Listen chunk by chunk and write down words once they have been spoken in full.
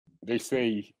they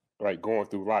say, like, going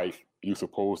through life, you're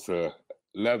supposed to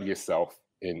love yourself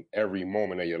in every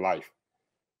moment of your life.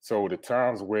 So the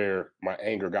times where my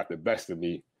anger got the best of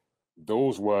me,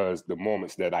 those was the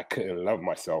moments that I couldn't love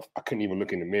myself. I couldn't even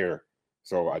look in the mirror.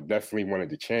 So I definitely wanted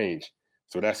to change.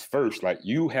 So that's first, like,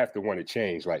 you have to want to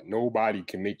change. Like, nobody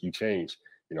can make you change.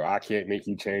 I can't make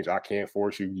you change. I can't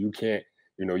force you. You can't,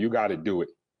 you got to do it.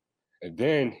 And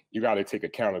then you got to take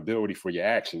accountability for your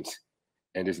actions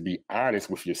and just be honest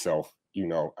with yourself.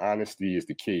 Honesty is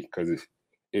the key, because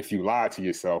if you lie to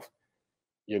yourself,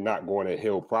 you're not going to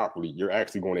heal properly. You're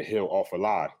actually going to heal off a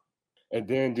lie. And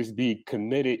then just be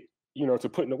committed, to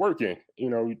putting the work in.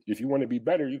 If you want to be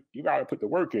better, you got to put the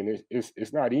work in.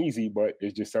 It's not easy, but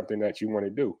it's just something that you want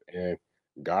to do. And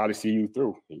God will see you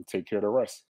through. You take care of the rest.